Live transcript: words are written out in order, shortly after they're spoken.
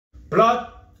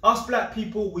Blood, us black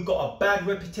people, we got a bad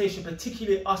reputation,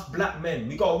 particularly us black men.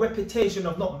 We got a reputation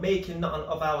of not making nothing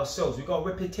of ourselves. We got a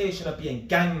reputation of being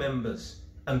gang members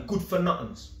and good for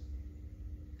nothings.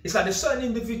 It's like there's certain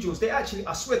individuals, they actually,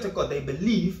 I swear to God, they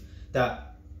believe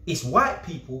that it's white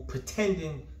people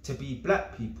pretending to be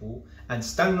black people and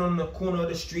standing on the corner of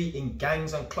the street in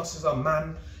gangs and clusters of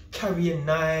man, carrying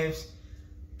knives,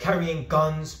 carrying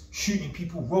guns, shooting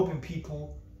people, robbing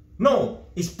people. No,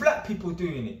 it's black people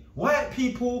doing it. White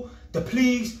people, the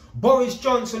police, Boris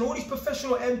Johnson, all these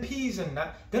professional MPs and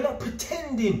that, they're not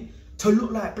pretending to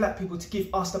look like black people to give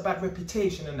us the bad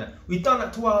reputation and that. We've done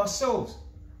that to ourselves.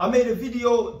 I made a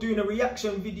video, doing a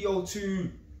reaction video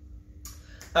to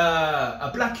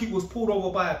a black kid was pulled over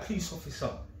by a police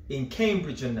officer in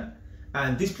Cambridge and that.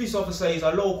 And this police officer is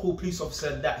a local police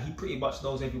officer that he pretty much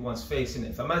knows everyone's face,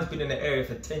 innit? If a man's been in the area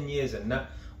for 10 years and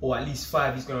that, or at least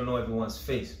 5, he's gonna know everyone's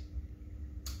face.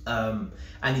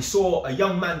 And he saw a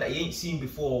young man that he ain't seen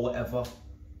before or whatever,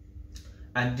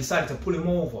 and decided to pull him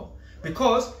over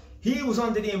because he was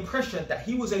under the impression that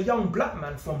he was a young black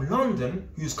man from London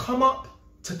who's come up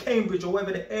to Cambridge or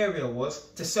wherever the area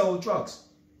was to sell drugs.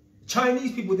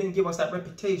 Chinese people didn't give us that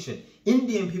reputation.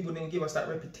 Indian people didn't give us that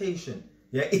reputation.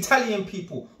 Yeah, Italian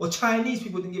people or Chinese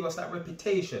people didn't give us that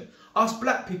reputation. Us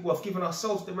black people have given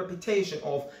ourselves the reputation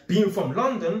of being from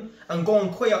London and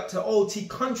going way up to OT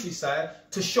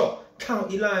countryside to shop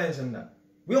county lines and that.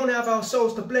 We only have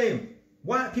ourselves to blame.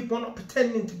 White people are not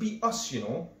pretending to be us, you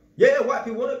know. Yeah, white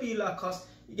people want to be like us,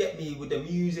 you get me, with the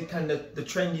music and the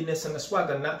trendiness and the swag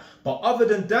and that. But other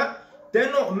than that,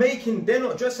 they're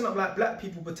not dressing up like black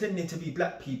people pretending to be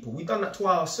black people. We've done that to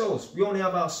ourselves. We only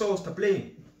have ourselves to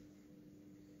blame.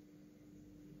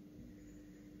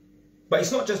 But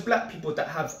it's not just black people that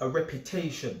have a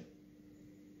reputation.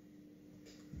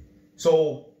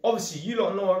 So, obviously, you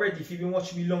lot know already, if you've been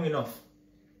watching me long enough,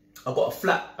 I've got a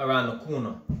flat around the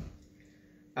corner.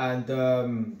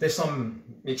 And there's some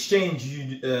exchange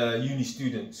uni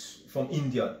students from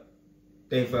India.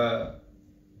 They've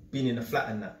been in a flat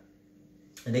and that.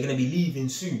 And they're going to be leaving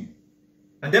soon.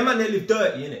 And them man, they live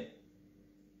dirty, innit?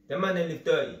 Them man, they live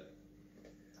dirty.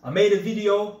 I made a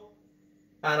video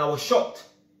and I was shocked.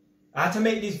 I had to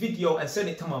make this video and send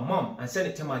it to my mum and send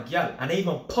it to my gal. And I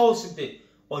even posted it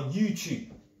on YouTube.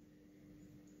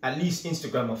 At least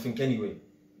Instagram, I think, anyway.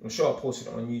 I'm sure I posted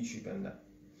it on YouTube and that.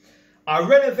 I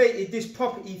renovated this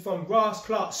property from Ross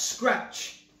Clark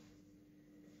scratch.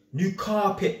 New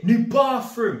carpet, new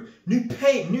bathroom, new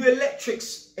paint, new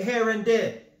electrics here and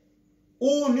there.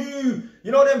 All new,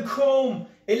 you know them chrome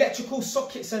electrical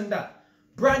sockets and that.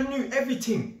 Brand new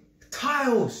everything.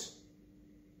 Tiles.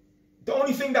 The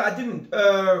only thing that I didn't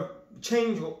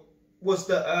change was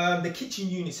the kitchen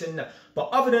units and that. But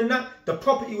other than that, the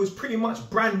property was pretty much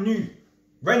brand new.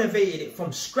 Renovated it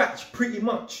from scratch pretty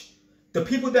much. The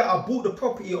people that I bought the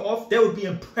property off, they would be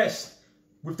impressed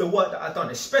with the work that I've done.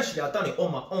 Especially, I've done it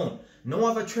on my own. No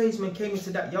other tradesman came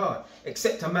into that yard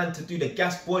except a man to do the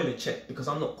gas boiler check because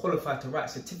I'm not qualified to write a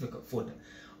certificate for that.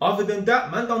 Other than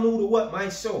that, man done all the work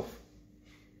myself.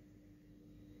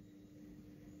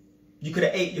 You could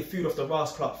have ate your food off the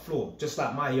Ross Clark floor, just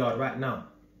like my yard right now.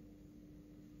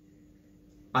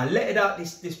 I letted out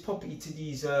this property to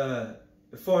these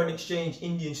foreign exchange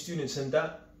Indian students and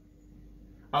that.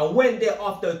 I went there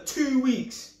after 2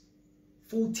 weeks,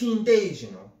 14 days, you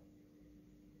know.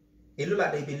 It looked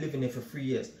like they'd been living there for 3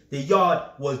 years. The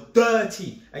yard was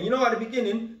dirty. And you know, at the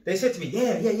beginning, they said to me,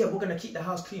 yeah, we're going to keep the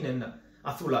house clean and that.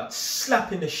 I feel like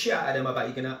slapping the shit out of them about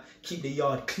you're going to keep the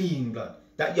yard clean, blood.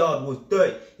 That yard was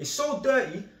dirty. It's so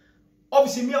dirty.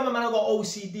 Obviously, me and my man, I got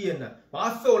OCD and that. But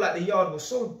I feel like the yard was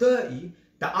so dirty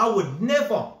that I would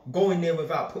never go in there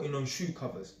without putting on shoe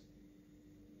covers.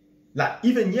 Like,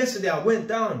 even yesterday, I went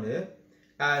down there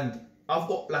and I've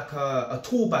got like a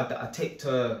tool bag that I take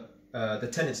to the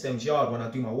tenant's them's yard when I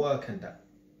do my work and that.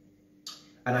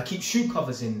 And I keep shoe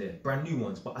covers in there, brand new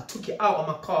ones. But I took it out of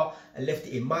my car and left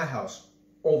it in my house,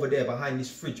 over there behind this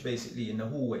fridge, basically, in the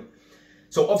hallway.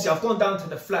 So obviously, I've gone down to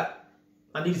the flat.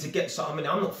 I needed to get something in.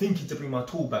 I'm not thinking to bring my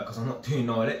tool back because I'm not doing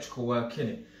no electrical work in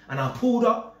it. And I pulled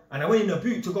up and I went in the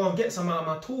boot to go and get some out of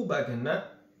my tool bag and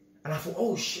that. And I thought,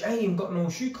 oh shit, I ain't got no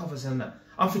shoe covers and that.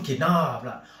 I'm thinking, nah,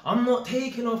 like, I'm not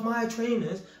taking off my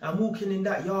trainers and walking in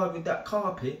that yard with that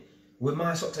carpet with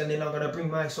my socks, and then I'm going to bring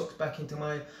my socks back into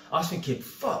my... I was thinking,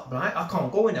 fuck, right? I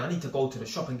can't go in there. I need to go to the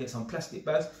shop and get some plastic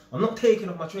bags. I'm not taking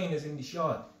off my trainers in this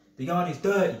yard. The yard is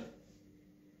dirty.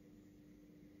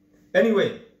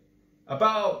 Anyway,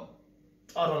 about,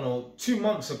 I don't know, 2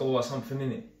 months ago or something,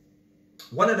 innit?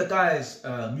 One of the guys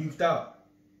moved out.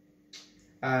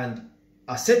 And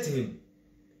I said to him,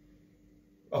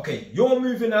 okay, you're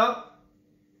moving out,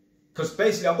 because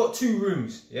basically I've got 2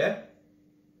 rooms, yeah?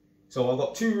 So I've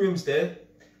got 2 rooms there,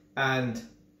 and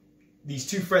these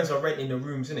 2 friends are renting the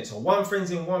rooms, innit? So one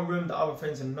friend's in one room, the other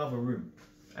friend's in another room,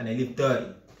 and they live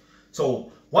dirty.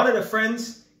 So one of the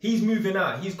friends, he's moving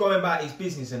out, he's going about his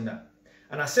business and that.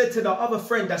 And I said to the other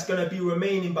friend that's going to be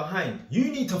remaining behind, you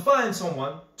need to find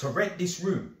someone to rent this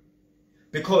room,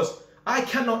 because I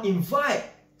cannot invite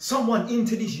someone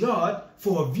into this yard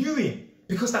for a viewing,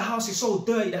 because the house is so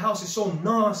dirty, the house is so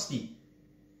nasty.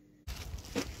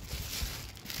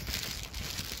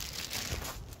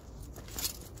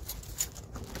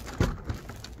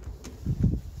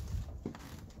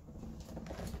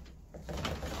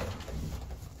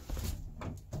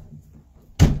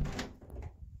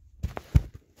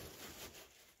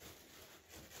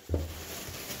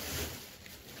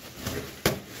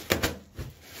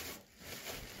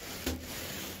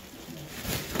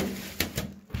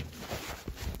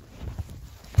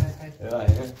 Right,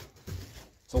 yeah.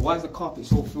 So why is the carpet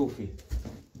so filthy?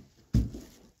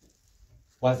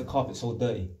 Why is the carpet so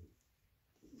dirty?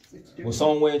 Was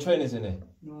someone wearing trainers in there?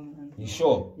 No, man. You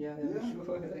sure? Yeah,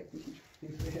 sure.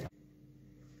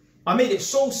 I made it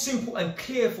so simple and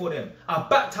clear for them. I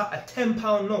backed out a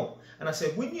 £10 note. And I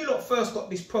said, when you lot first got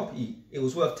this property, it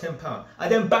was worth £10. I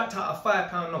then backed out a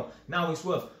 £5 note. Now it's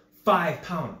worth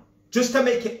 £5. Just to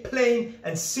make it plain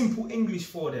and simple English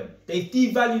for them. They've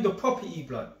devalued the property,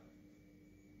 blood.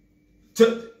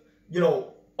 To, you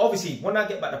know, obviously, when I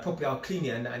get back the property, I'll clean it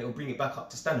and it'll bring it back up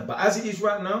to standard. But as it is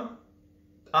right now,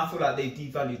 I feel like they've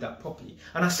devalued that property.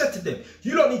 And I said to them,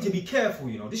 you lot need to be careful,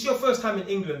 you know. This is your first time in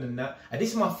England and that. And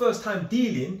this is my first time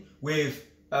dealing with,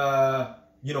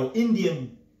 you know,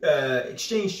 Indian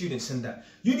exchange students and that.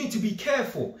 You need to be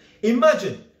careful.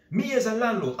 Imagine, me as a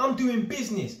landlord, I'm doing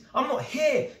business. I'm not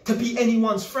here to be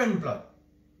anyone's friend, blood.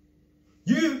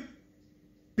 You,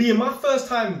 being my first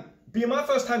time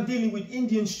dealing with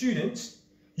Indian students,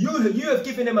 you have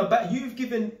given them you've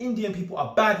given Indian people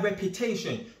a bad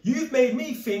reputation. You've made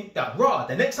me think that, rah,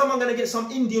 the next time I'm gonna get some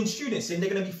Indian students in, they're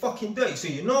gonna be fucking dirty. So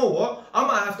you know what? I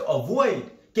might have to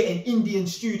avoid getting Indian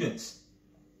students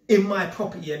in my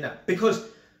property and that, because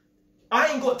I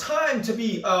ain't got time to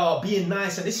be being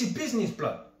nice, and this is business,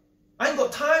 blood. I ain't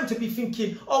got time to be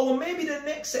thinking, oh well, maybe the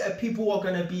next set of people are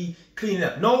gonna be cleaning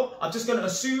up. No, I'm just gonna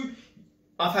assume.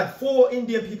 I've had 4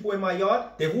 Indian people in my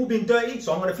yard. They've all been dirty,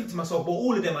 so I'm going to think to myself, well,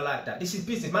 all of them are like that. This is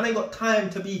business. Man, I ain't got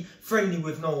time to be friendly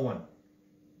with no one.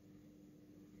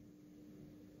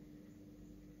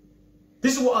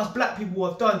 This is what us black people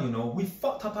have done, you know. We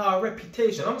fucked up our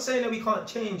reputation. I'm not saying that we can't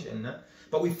change it and that,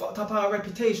 but we fucked up our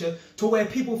reputation to where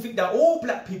people think that all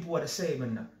black people are the same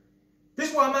and that.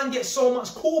 This is why man gets so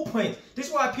much call points. This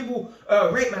is why people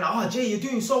rate man, oh, Jay, you're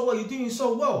doing so well, you're doing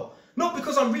so well. Not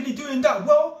because I'm really doing that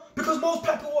well, because most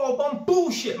black people are on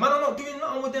bullshit. Man are not doing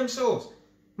nothing with themselves.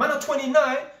 Man are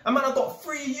 29 and man have got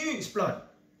 3 youths, blood.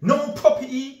 No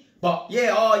property, but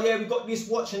yeah, oh yeah, we got this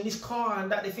watch and this car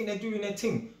and that. They think they're doing their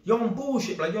thing. You're on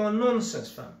bullshit, blood. You're on nonsense,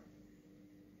 fam.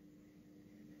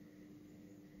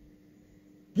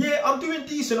 Yeah, I'm doing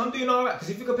decent, I'm doing alright, because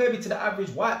if you compare me to the average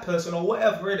white person or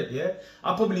whatever, yeah,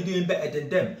 I'm probably doing better than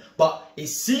them. But it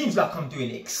seems like I'm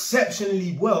doing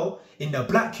exceptionally well in the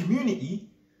black community,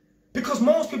 because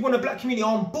most people in the black community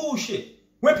are on bullshit.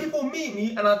 When people meet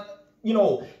me and you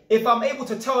know, if I'm able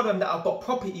to tell them that I've got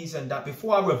properties and that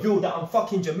before I reveal that I'm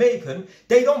fucking Jamaican,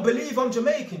 they don't believe I'm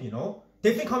Jamaican, you know.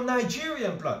 They think I'm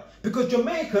Nigerian, blood. Because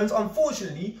Jamaicans,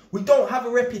 unfortunately, we don't have a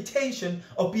reputation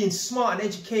of being smart and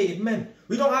educated men.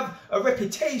 We don't have a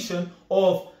reputation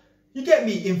of, you get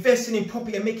me, investing in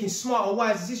property and making smart and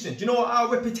wise decisions. Do you know what our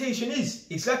reputation is?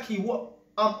 Exactly what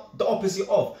I'm the opposite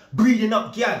of. Breeding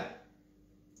up gal.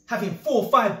 Having 4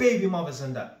 or 5 baby mothers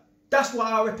and that. That's what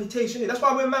our reputation is. That's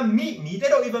why when men meet me, they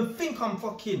don't even think I'm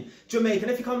fucking Jamaican.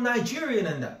 They think I'm Nigerian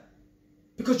and that.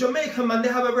 Because Jamaican, man, they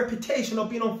have a reputation of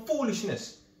being on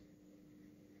foolishness.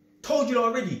 Told you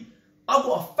already. I've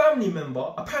got a family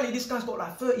member. Apparently this guy's got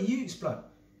like 30 youths, blood.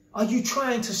 Are you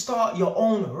trying to start your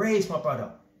own race, my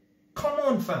brother? Come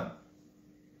on, fam.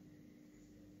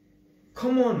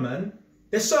 Come on, man.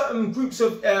 There's certain groups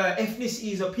of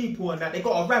ethnicities of people and that. They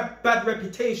got a bad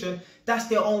reputation. That's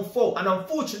their own fault. And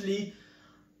unfortunately,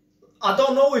 I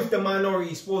don't know if the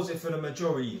minority spoils it for the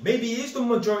majority. Maybe it is the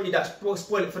majority that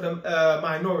spoil it for the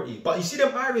minority. But you see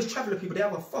them Irish traveller people, they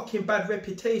have a fucking bad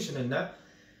reputation and that.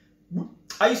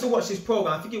 I used to watch this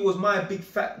program, I think it was My Big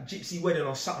Fat Gypsy Wedding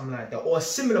or something like that, or a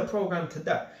similar program to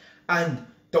that. And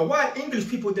the white English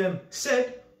people them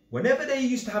said, whenever they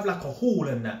used to have like a hall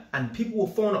and that, and people will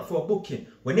phone up for a booking,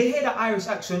 when they hear the Irish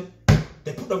accent,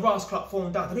 they put the Rouse Club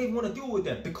phone down. They don't even want to deal with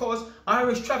them because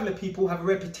Irish traveller people have a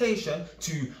reputation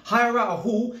to hire out a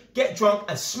hall, get drunk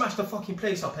and smash the fucking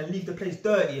place up and leave the place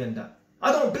dirty and that.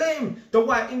 I don't blame the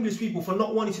white English people for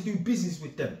not wanting to do business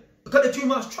with them because they're too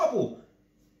much trouble.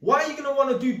 Why are you going to want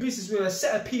to do business with a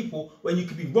set of people when you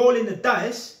could be rolling the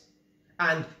dice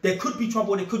and there could be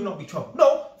trouble, there could not be trouble?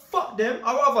 No, fuck them.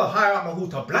 I'd rather hire out my hall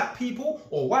to black people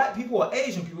or white people or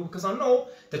Asian people because I know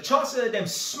the chances of them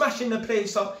smashing the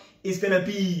place up is going to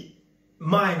be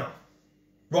minor.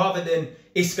 Rather than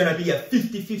it's going to be a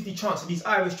 50-50 chance of these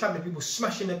Irish travelling people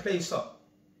smashing the place up.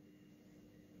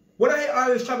 When I hear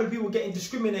Irish travelling people getting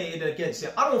discriminated against,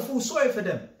 I don't feel sorry for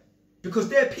them. Because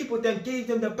their people then gave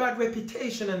them the bad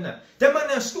reputation and that. Them man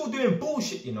are still doing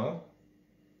bullshit, you know.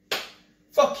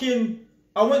 Fucking,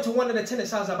 I went to one of the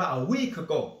tenants' houses about a week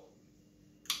ago.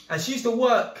 And she used to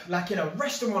work like in a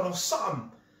restaurant or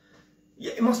something.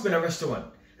 Yeah, it must have been a restaurant.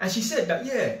 And she said that,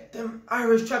 yeah, them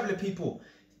Irish traveller people,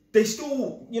 they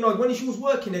still, you know, when she was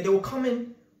working there, they would come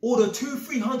in, order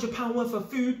 £200-300 worth of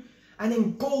food, and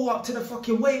then go up to the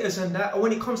fucking waiters and that. And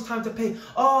when it comes time to pay,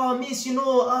 oh, miss, you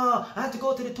know, I had to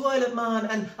go to the toilet, man,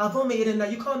 and I vomited and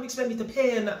that. You can't expect me to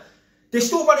pay and that. They're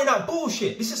still running that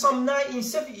bullshit. This is some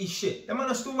 1970s shit. The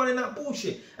man are still running that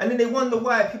bullshit. And then they wonder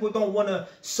why people don't want to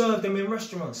serve them in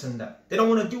restaurants and that. They don't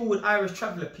want to deal with Irish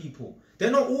traveller people. They're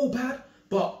not all bad,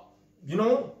 but, you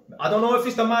know, I don't know if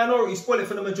it's the minority spoil it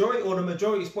for the majority or the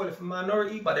majority spoil it for the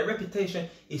minority, but their reputation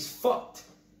is fucked.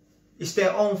 It's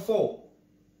their own fault.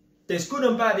 There's good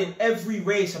and bad in every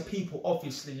race of people,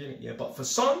 obviously, yeah. But for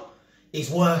some, it's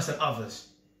worse than others.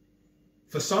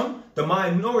 For some, the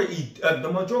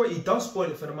majority does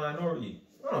spoil it for the minority.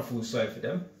 I don't feel sorry for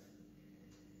them.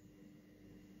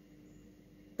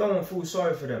 Don't feel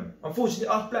sorry for them. Unfortunately,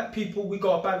 us black people, we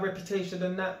got a bad reputation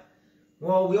and that.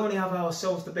 Well, we only have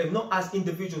ourselves to blame. Not as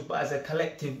individuals, but as a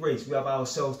collective race. We have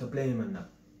ourselves to blame and that.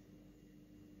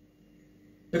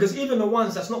 Because even the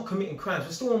ones that's not committing crimes,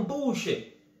 we're still on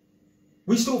bullshit.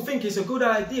 We still think it's a good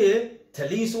idea to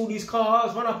lease all these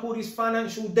cars, run up all this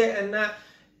financial debt and that,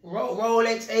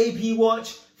 Rolex, AP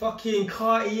watch, fucking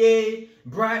Cartier,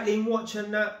 Breitling watch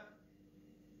and that.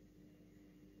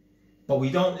 But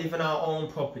we don't live in our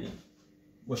own property.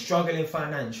 We're struggling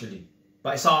financially.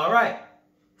 But it's alright.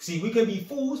 See, we can be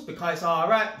fools because it's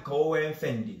alright because we're wearing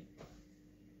Fendi.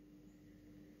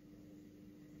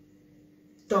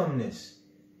 Dumbness.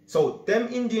 So them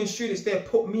Indian students there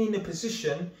put me in a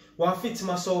position where I think to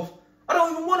myself, I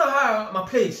don't even want to hire out my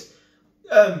place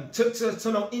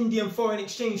to no Indian foreign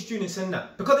exchange students and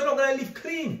that. Because they're not going to live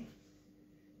clean.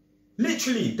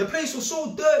 Literally, the place was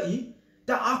so dirty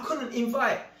that I couldn't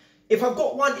invite. If I've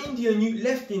got one Indian youth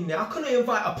left in there, I couldn't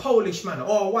invite a Polish man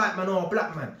or a white man or a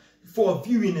black man for a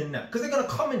viewing and that. Because they're going to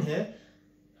come in here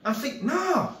and think,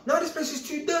 nah, this place is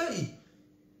too dirty.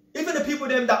 Even the people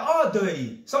them that are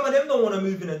dirty, some of them don't want to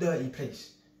move in a dirty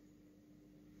place.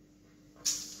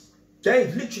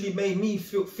 They've literally made me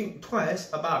think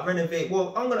twice about renovating.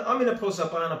 Well, I'm in the process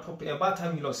of buying a property, and by the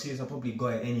time you lot see this, I'll probably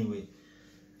got it anyway.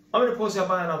 I'm in the process of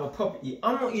buying another property.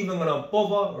 I'm not even gonna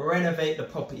bother renovate the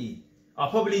property.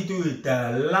 I'll probably do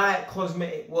the light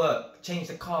cosmetic work, change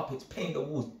the carpets, paint the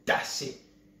walls. That's it.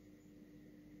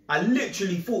 I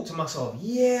literally thought to myself,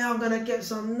 yeah, I'm going to get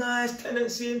some nice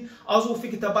tenants in. I was all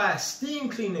thinking to buy a steam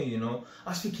cleaner, you know.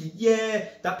 I was thinking, yeah,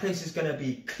 that place is going to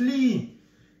be clean.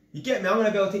 You get me? I'm going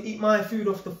to be able to eat my food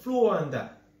off the floor and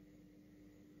that.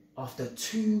 After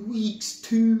 2 weeks,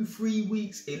 2-3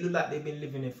 weeks, it looked like they've been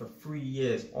living there for 3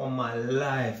 years. On my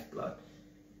life, blood.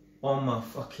 On my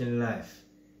fucking life.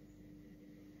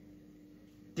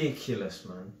 Ridiculous,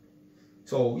 man.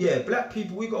 So, yeah, black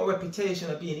people, we got a reputation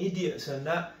of being idiots and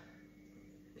that.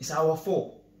 It's our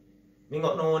fault. We ain't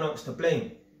got no one else to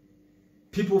blame.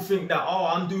 People think that, oh,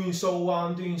 I'm doing so well,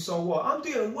 I'm doing so well. I'm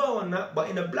doing well on that, but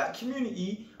in the black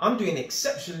community, I'm doing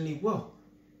exceptionally well.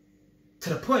 To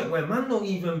the point where man don't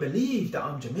even believe that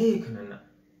I'm Jamaican and that.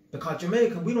 Because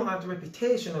Jamaican, we don't have the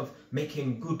reputation of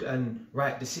making good and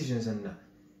right decisions and that.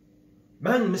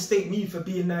 Man mistake me for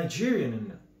being Nigerian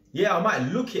and that. Yeah, I might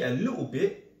look it a little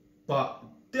bit, but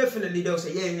definitely they'll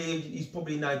say, yeah, he's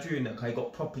probably Nigerian because he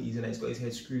got properties and he's got his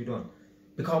head screwed on.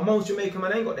 Because most Jamaican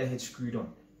men ain't got their head screwed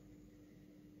on.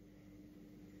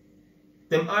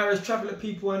 Them Irish traveller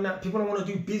people and that, people don't want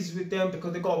to do business with them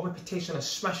because they got a reputation of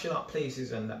smashing up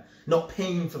places and that, not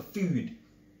paying for food.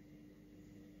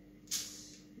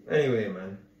 Anyway,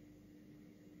 man.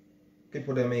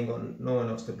 People them ain't got no one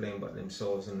else to blame but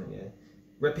themselves, and yeah.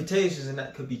 Reputations and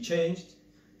that could be changed.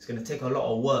 It's going to take a lot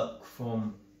of work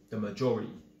from the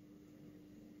majority.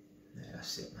 Yeah,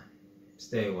 that's it, man.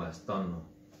 Stay wise, done now.